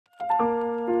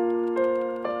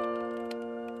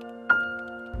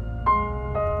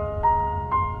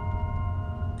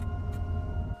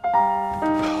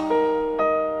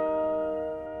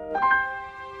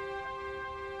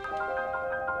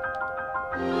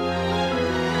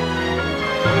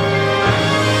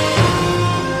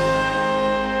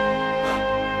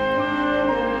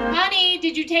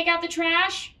out the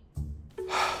trash?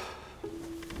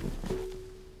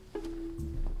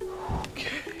 Okay.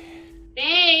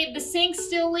 Babe, the sink's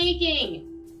still leaking.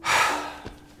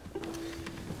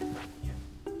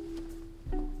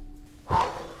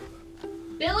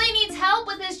 Billy needs help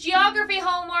with his geography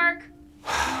homework.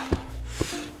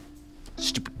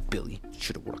 Stupid Billy.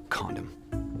 Should have worn a condom.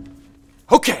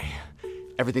 Okay.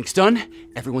 Everything's done.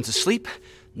 Everyone's asleep.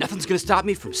 Nothing's gonna stop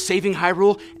me from saving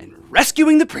Hyrule and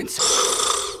rescuing the princess.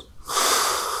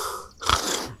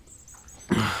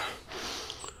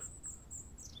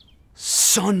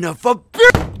 Son of a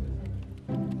bitch!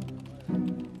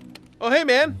 Oh, hey,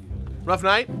 man. Rough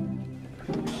night?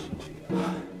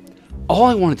 All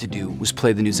I wanted to do was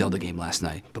play the new Zelda game last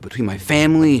night, but between my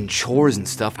family and chores and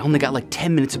stuff, I only got like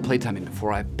 10 minutes of playtime in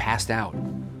before I passed out.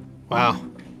 Wow,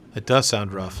 that does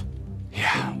sound rough.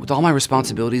 Yeah, with all my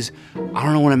responsibilities, I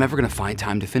don't know when I'm ever gonna find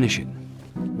time to finish it.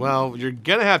 Well, you're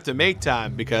gonna have to make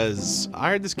time because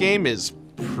I heard this game is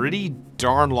pretty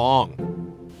darn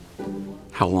long.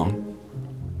 How long?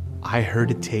 I heard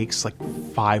it takes like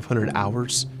 500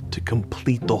 hours to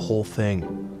complete the whole thing.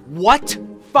 What?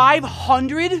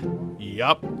 500?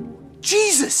 Yup.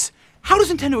 Jesus! How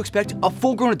does Nintendo expect a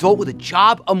full-grown adult with a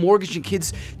job, a mortgage, and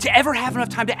kids to ever have enough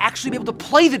time to actually be able to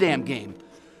play the damn game?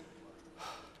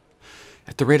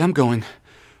 At the rate I'm going,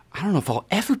 I don't know if I'll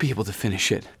ever be able to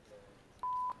finish it.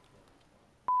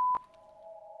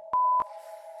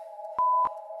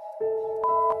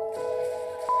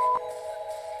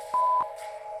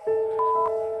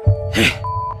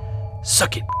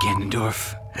 Suck it,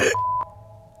 Ganondorf.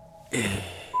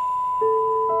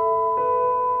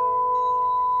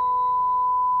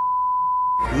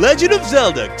 Legend of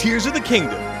Zelda: Tears of the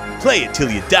Kingdom. Play it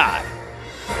till you die.